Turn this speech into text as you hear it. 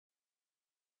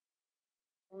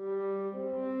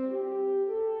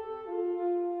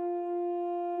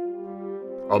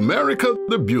America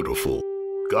the beautiful,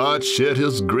 God shed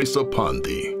his grace upon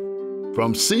thee.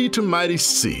 From sea to mighty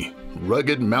sea,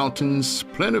 rugged mountains,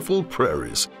 plentiful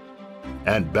prairies,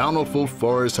 and bountiful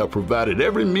forests have provided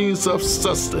every means of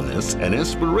sustenance and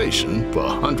inspiration for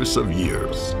hundreds of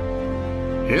years.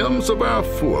 Hymns of our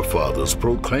forefathers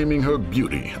proclaiming her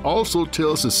beauty also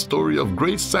tells the story of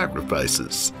great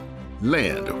sacrifices,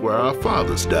 land where our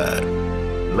fathers died,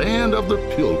 land of the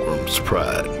pilgrim's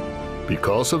pride.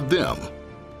 Because of them,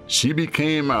 she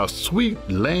became our sweet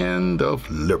land of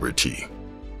liberty.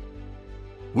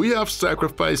 We have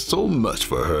sacrificed so much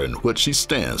for her and what she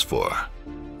stands for.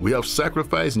 We have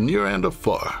sacrificed near and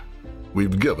afar.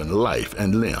 We've given life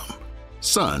and limb,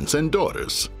 sons and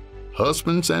daughters,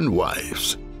 husbands and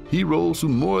wives, heroes who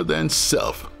more than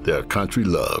self their country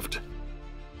loved.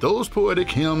 Those poetic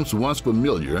hymns, once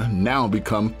familiar, now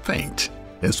become faint,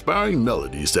 inspiring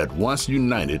melodies that once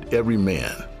united every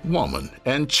man, woman,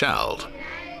 and child.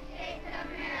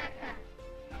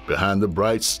 Behind the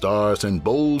bright stars and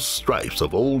bold stripes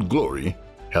of Old Glory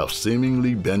have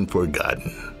seemingly been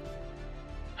forgotten.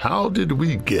 How did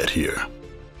we get here?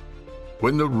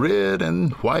 When the red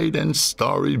and white and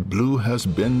starry blue has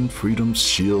been freedom's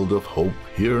shield of hope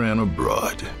here and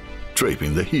abroad,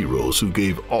 draping the heroes who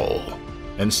gave all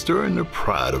and stirring the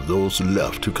pride of those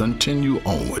left to continue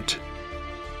onward,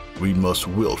 we must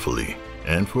willfully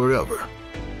and forever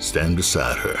stand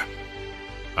beside her.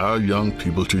 Our young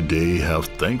people today have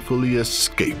thankfully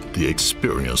escaped the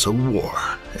experience of war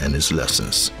and its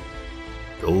lessons.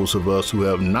 Those of us who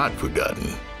have not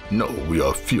forgotten know we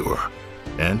are fewer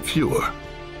and fewer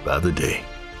by the day.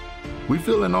 We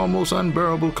feel an almost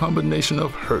unbearable combination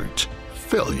of hurt,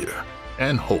 failure,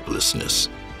 and hopelessness.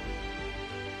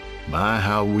 My,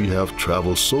 how we have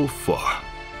traveled so far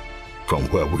from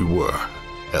where we were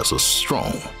as a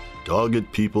strong,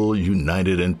 dogged people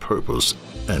united in purpose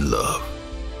and love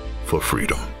for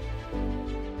freedom.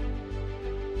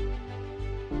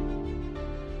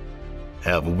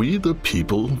 Have we the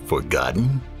people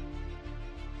forgotten?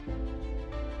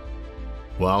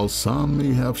 While some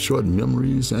may have short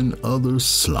memories and others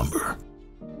slumber,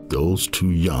 those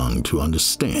too young to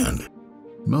understand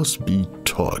must be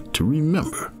taught to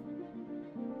remember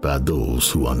by those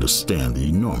who understand the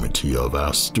enormity of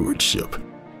our stewardship.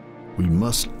 We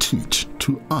must teach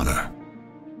to honor.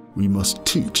 We must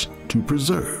teach to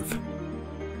preserve.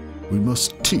 We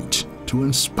must teach to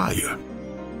inspire.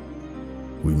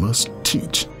 We must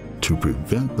teach to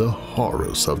prevent the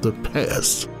horrors of the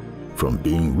past from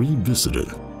being revisited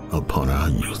upon our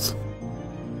youth.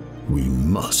 We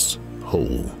must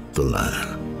hold the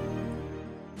line.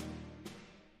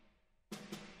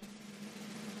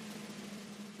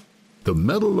 The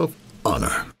Medal of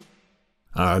Honor,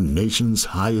 our nation's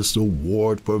highest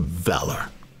award for valor,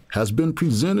 has been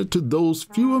presented to those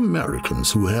few Americans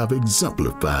who have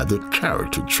exemplified the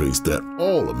character traits that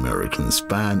all Americans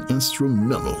find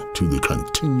instrumental to the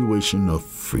continuation of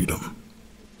freedom: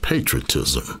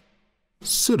 patriotism,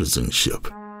 citizenship,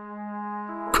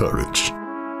 courage,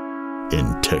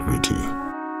 integrity,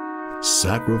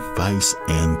 sacrifice,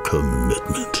 and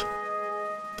commitment.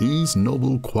 These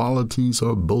noble qualities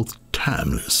are both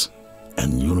timeless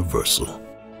and universal.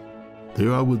 They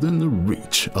are within the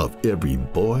reach of every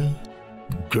boy,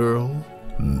 girl,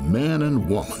 man, and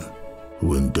woman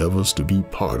who endeavors to be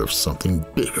part of something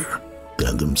bigger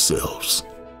than themselves.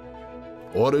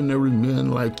 Ordinary men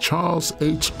like Charles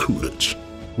H. Coolidge,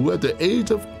 who at the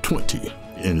age of 20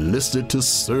 enlisted to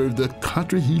serve the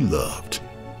country he loved,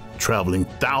 traveling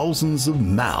thousands of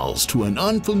miles to an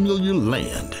unfamiliar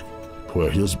land where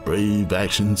his brave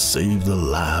actions saved the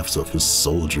lives of his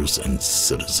soldiers and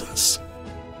citizens.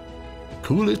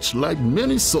 Coolidge, like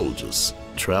many soldiers,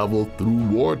 traveled through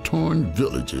war-torn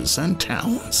villages and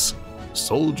towns.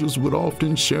 Soldiers would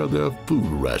often share their food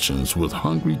rations with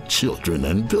hungry children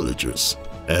and villagers,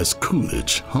 as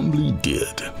Coolidge humbly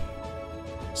did.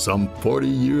 Some 40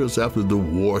 years after the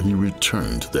war, he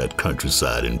returned to that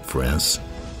countryside in France,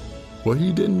 where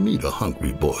he didn't meet a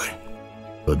hungry boy,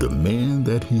 but the man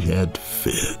that he had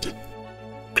fed.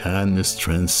 Kindness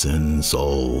transcends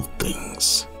all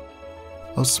things.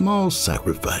 A small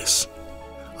sacrifice,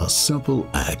 a simple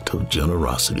act of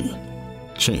generosity,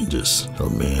 changes a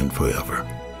man forever.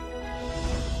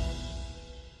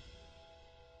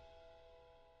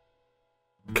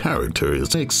 Character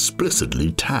is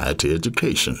explicitly tied to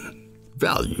education.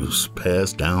 Values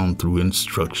passed down through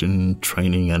instruction,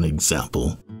 training, and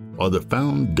example are the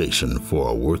foundation for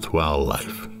a worthwhile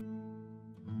life.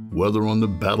 Whether on the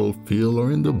battlefield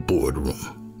or in the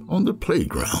boardroom, on the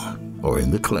playground or in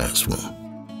the classroom,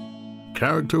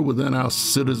 character within our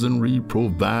citizenry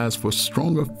provides for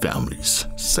stronger families,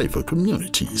 safer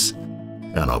communities,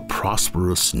 and a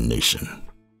prosperous nation.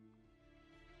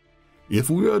 If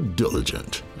we are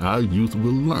diligent, our youth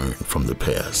will learn from the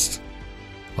past.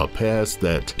 A past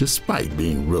that, despite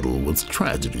being riddled with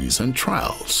tragedies and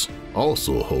trials,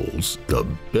 also holds the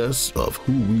best of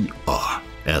who we are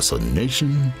as a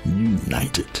nation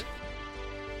united.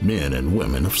 Men and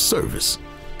women of service,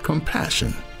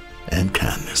 compassion, and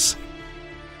kindness.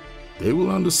 They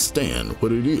will understand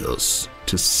what it is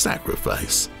to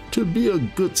sacrifice, to be a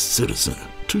good citizen,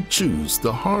 to choose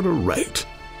the harder right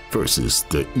versus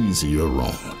the easier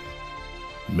wrong.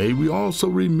 May we also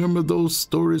remember those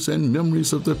stories and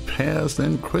memories of the past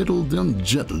and cradle them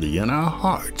gently in our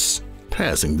hearts,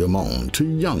 passing them on to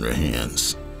younger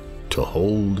hands to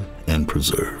hold and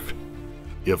preserve.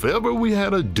 If ever we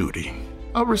had a duty,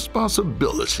 a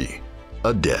responsibility,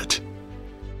 a debt,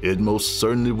 it most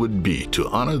certainly would be to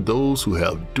honor those who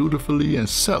have dutifully and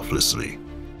selflessly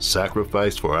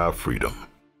sacrificed for our freedom.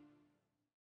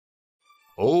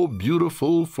 Oh,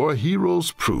 beautiful for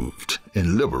heroes proved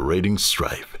in liberating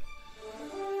strife,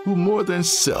 who more than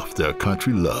self their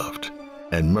country loved,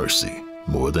 and mercy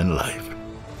more than life.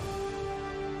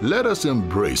 Let us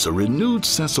embrace a renewed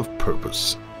sense of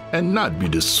purpose and not be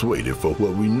dissuaded for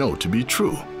what we know to be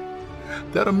true,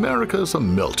 that America is a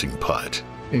melting pot,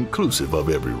 inclusive of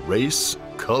every race,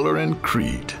 color, and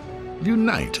creed,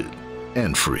 united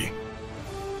and free.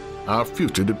 Our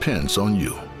future depends on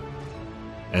you,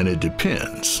 and it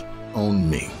depends on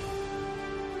me.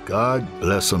 God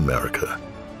bless America,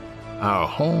 our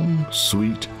home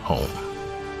sweet home.